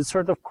image it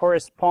sort of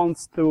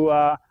corresponds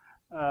to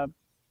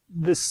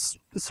this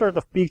sort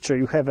of picture.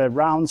 You have a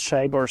round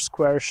shape or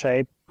square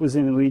shape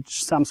within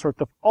which some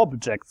sort of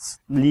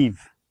objects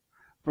live,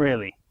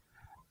 really.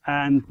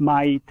 And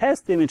my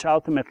test image,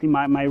 ultimately,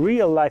 my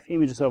real life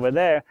images over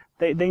there,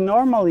 they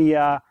normally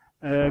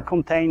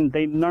contain,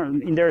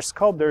 in their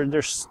scope,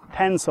 there's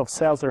tens of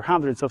cells or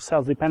hundreds of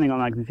cells depending on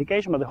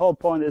magnification, but the whole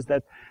point is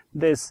that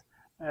this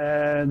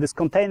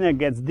container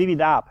gets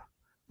divvied up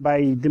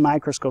by the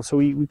microscope. So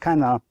we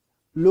kind of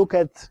look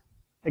at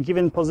a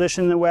given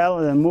position well,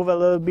 and then move a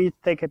little bit,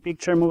 take a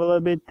picture, move a little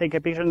bit, take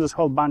a picture, and this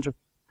whole bunch of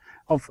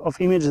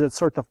images that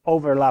sort of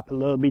overlap a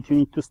little bit. You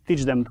need to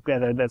stitch them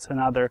together. That's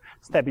another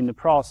step in the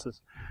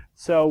process.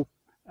 So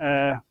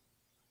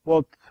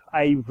what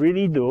I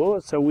really do,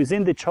 so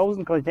within the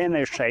chosen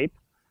container shape,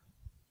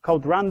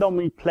 code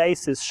randomly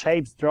places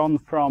shapes drawn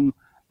from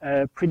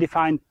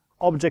predefined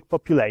object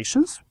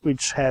populations,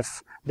 which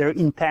have their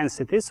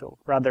intensities, or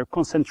rather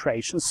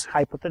concentrations,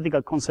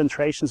 hypothetical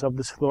concentrations of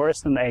this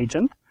fluorescent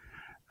agent,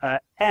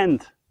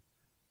 and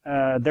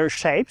their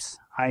shapes.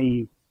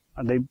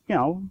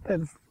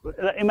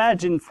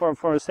 Imagine for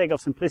the sake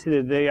of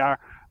simplicity, they are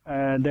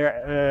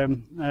they're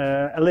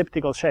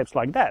elliptical shapes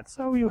like that.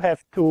 So you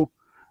have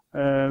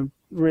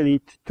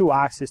really two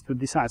axes to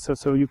decide.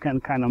 So you can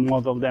kind of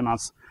model them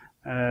as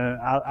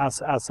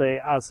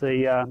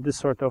this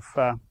sort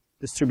of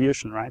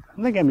distribution, right?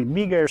 And they can be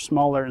bigger,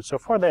 smaller, and so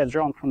forth. They are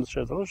drawn from this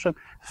resolution.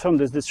 From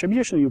this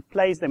distribution, you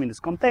place them in this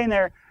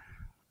container.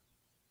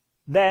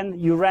 Then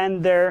you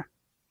render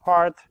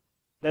part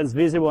that's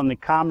visible on the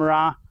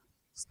camera,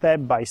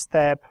 step by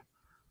step,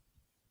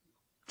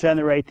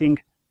 generating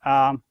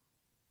an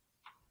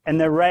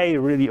array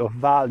really of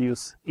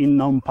values in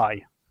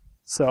Numpy.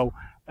 So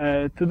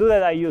to do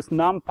that, I use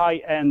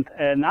Numpy and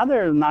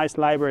another nice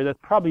library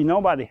that probably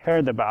nobody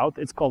heard about.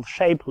 It's called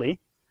Shapely.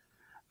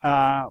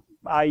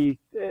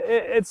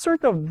 It's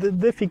sort of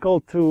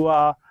difficult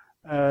to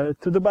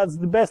do, but it's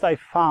the best I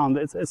found.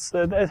 It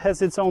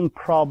has its own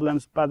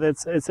problems, but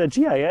it's a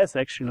GIS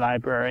actually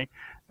library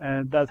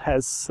that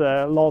has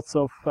lots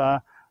of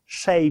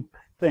shape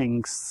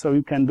things, so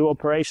you can do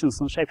operations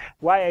on shape.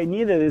 Why I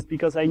needed it is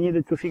because I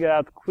needed to figure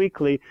out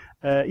quickly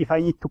if I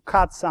need to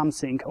cut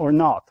something or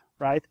not,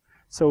 right?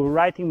 So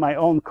writing my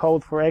own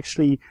code for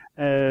actually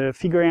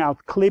figuring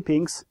out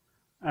clippings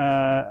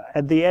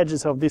at the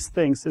edges of these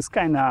things is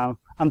kind of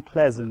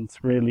unpleasant,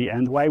 really.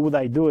 And why would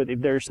I do it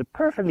if there's a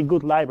perfectly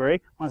good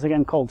library, once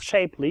again called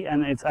Shapely,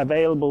 and it's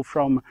available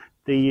from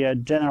the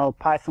general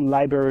Python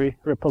library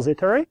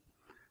repository.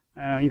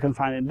 You can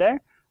find it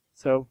there.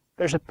 So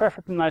there's a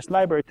perfectly nice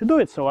library to do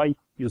it, so I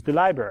use the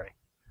library.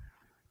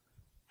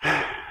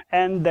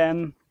 And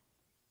then,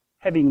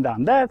 having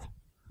done that,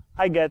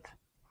 I get,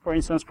 for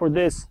instance, for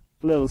this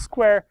little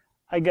square,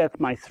 I get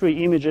my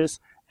 3 images,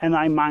 and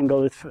I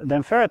mangle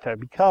them further,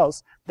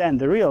 because then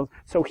the real...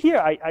 So here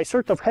I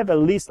sort of have a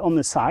list on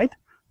the side,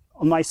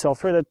 on my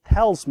software, that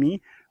tells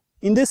me,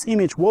 in this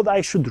image, what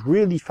I should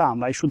really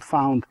find. I should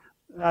find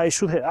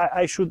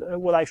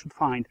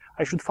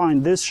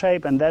this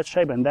shape and that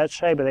shape and that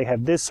shape, and they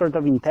have this sort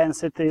of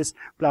intensities,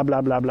 blah,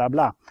 blah, blah, blah,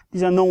 blah.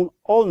 These are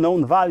all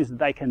known values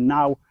that I can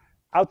now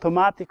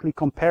automatically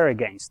compare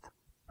against,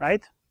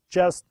 right?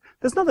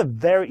 That's not a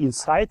very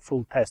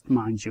insightful test,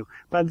 mind you,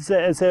 but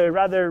it's a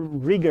rather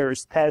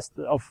rigorous test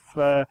of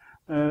for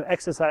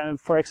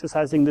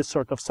exercising this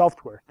sort of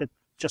software that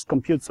just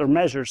computes or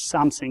measures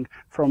something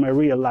from a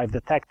real-life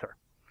detector.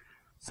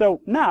 So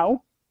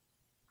now,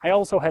 I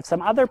also have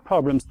some other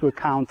problems to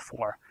account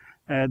for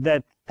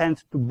that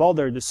tend to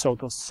bother this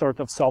sort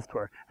of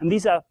software, and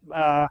these are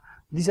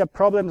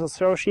problems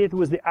associated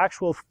with the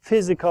actual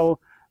physical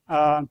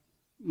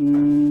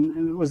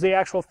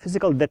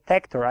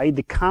detector, i.e.,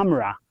 the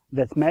camera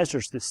that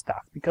measures this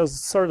stuff,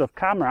 because sort of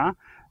camera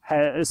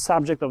is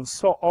subject of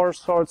all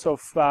sorts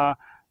of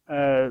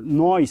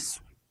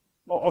noise,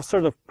 or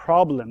sort of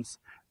problems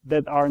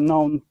that are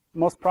known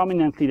most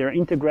prominently. They're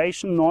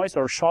integration noise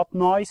or shot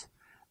noise,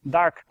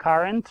 dark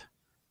current,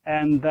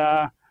 and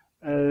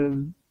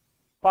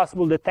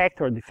possible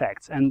detector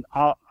defects. And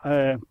our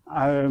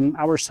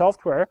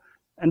software,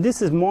 and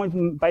this is more,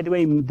 by the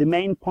way, the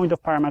main point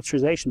of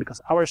parameterization,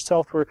 because our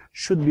software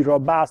should be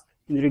robust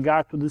in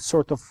regard to this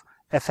sort of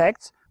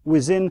effects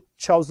within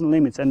chosen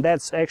limits. And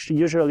that's actually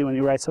usually when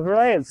you write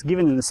software, it's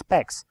given in the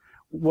specs.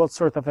 What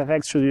sort of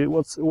effects should you,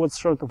 what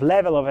sort of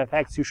level of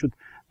effects you should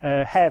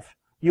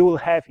you will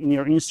have in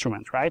your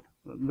instrument, right?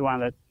 The one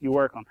that you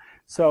work on.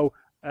 So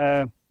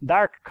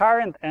dark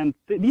current, and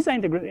these are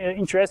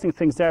interesting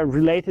things that are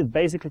related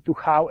basically to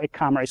how a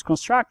camera is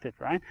constructed,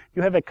 right?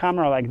 You have a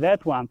camera like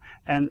that one,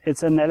 and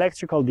it's an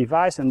electrical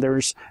device, and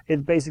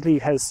it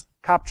basically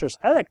captures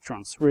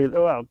electrons.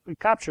 Well, it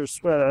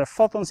captures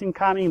photons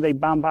incoming, they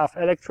bump off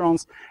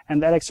electrons,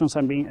 and electrons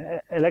are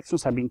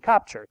being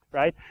captured,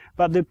 right?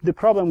 But the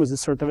problem with this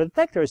sort of a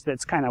detector is that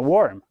it's kind of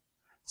warm.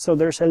 So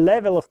there's a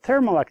level of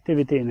thermal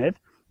activity in it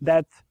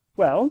that,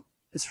 well,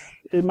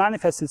 it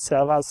manifests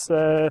itself as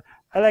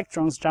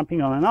electrons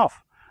jumping on and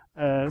off.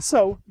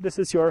 So this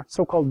is your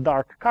so-called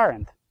dark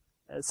current.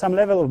 Some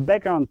level of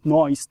background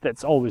noise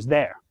that's always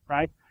there,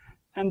 right?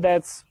 And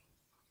that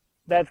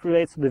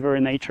relates to the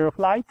very nature of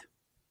light,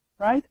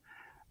 right?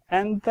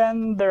 And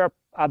then there are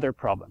other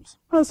problems.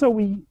 So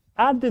we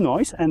add the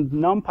noise, and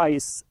NumPy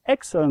is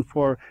excellent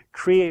for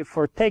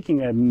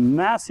taking a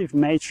massive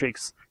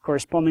matrix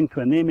corresponding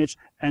to an image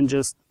and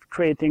just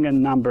creating a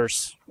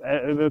numbers,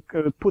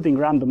 putting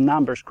random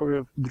numbers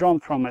drawn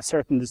from a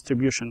certain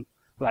distribution,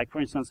 like, for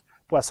instance,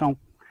 Poisson,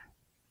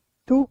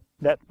 to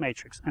that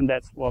matrix. And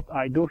that's what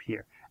I do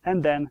here.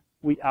 And then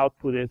we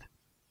output it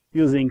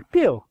using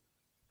PIL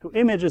to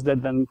images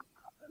that then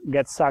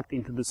get sucked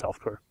into the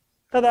software.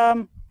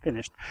 Ta-da!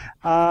 Finished.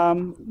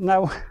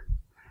 Now,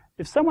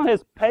 if someone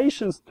has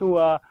patience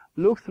to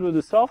look through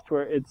the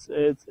software, it's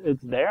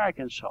there. I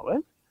can show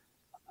it.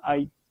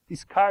 I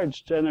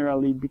discourage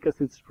generally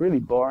because it's really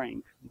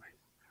boring.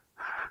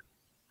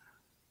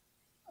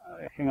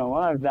 Hang on,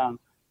 what I've done,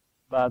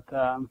 but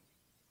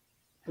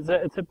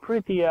it's a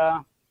pretty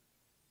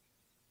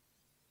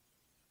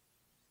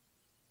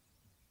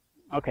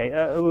okay.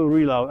 We'll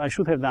reload. I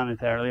should have done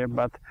it earlier,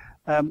 but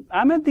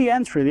I'm at the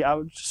end really.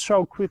 I'll just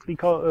show quickly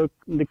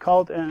the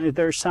code, and if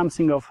there's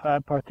something of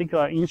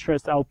particular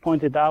interest, I'll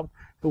point it out.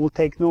 It will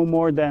take no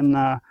more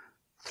than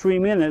 3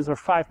 minutes or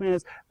 5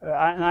 minutes,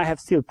 and I have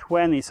still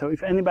 20. So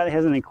if anybody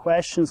has any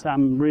questions,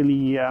 I'm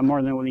really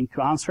more than willing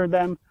to answer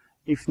them.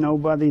 If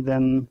nobody,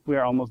 then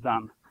we're almost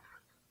done.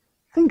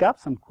 Think up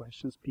some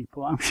questions,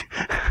 people.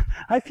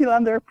 I feel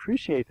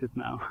underappreciated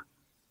now.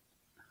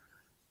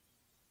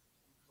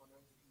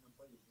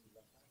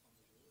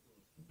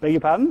 Beg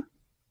your pardon?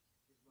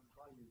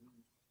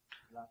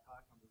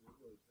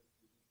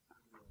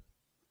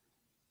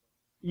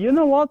 You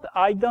know what?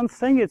 I don't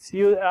think it's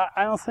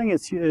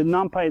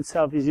NumPy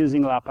itself is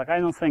using LAPACK. I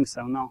don't think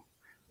so. No.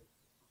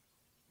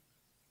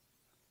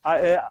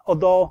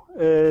 Although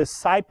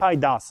SciPy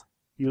does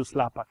use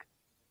LAPACK.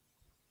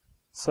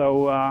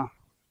 So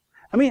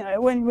I mean,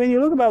 when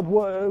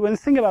you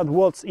think about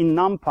what's in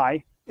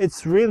NumPy,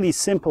 it's really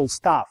simple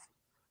stuff.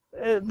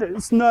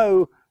 There's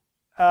no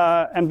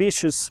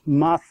ambitious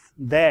math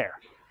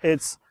there.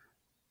 It's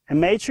a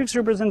matrix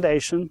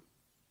representation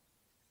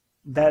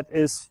that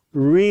is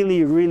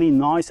really, really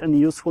nice and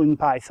useful in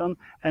Python,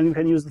 and you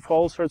can use it for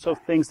all sorts of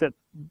things that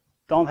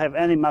don't have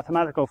any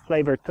mathematical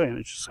flavor to it.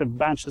 It's just have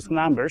bunches of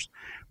numbers.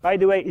 By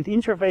the way, it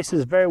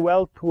interfaces very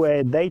well to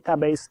a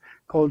database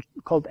called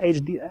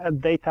HD, a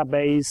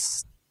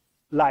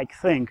database-like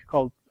thing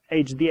called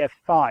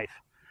HDF5.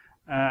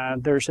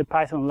 there's a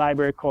Python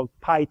library called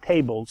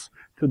PyTables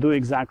to do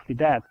exactly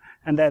that.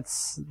 And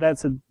that's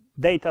a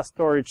data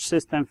storage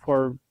system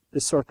for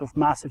this sort of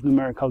massive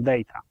numerical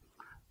data.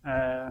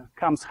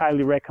 Comes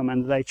highly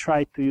recommended. I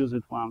tried to use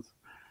it once.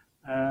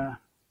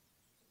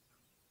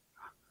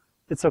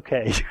 It's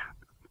okay.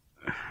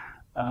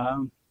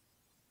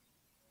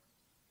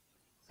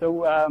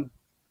 So I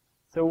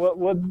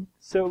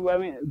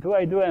mean, do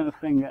I do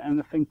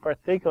anything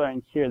particular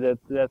in here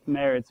that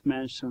merits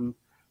mention?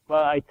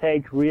 Well, I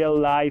take real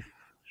life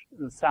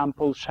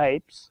sample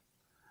shapes,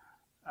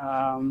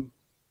 and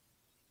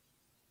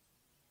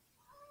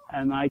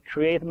I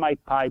create my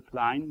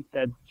pipeline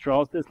that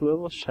draws these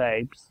little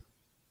shapes.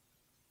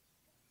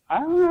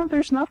 I don't know,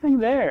 there's nothing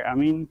there. I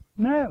mean,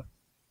 no,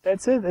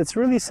 that's it. It's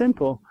really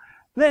simple.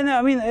 Then,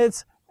 I mean,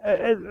 it's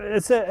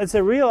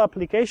a real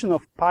application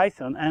of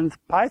Python, and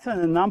Python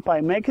and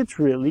NumPy make it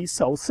really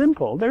so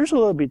simple. There's a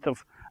little bit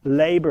of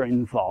labor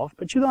involved,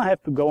 but you don't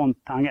have to go on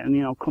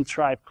and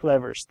contrive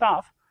clever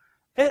stuff.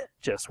 It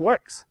just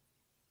works.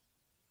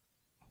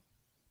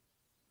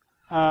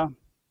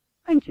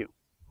 Thank you.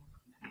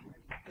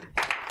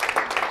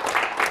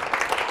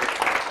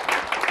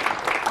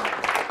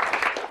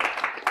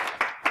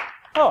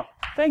 Oh,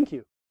 thank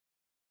you.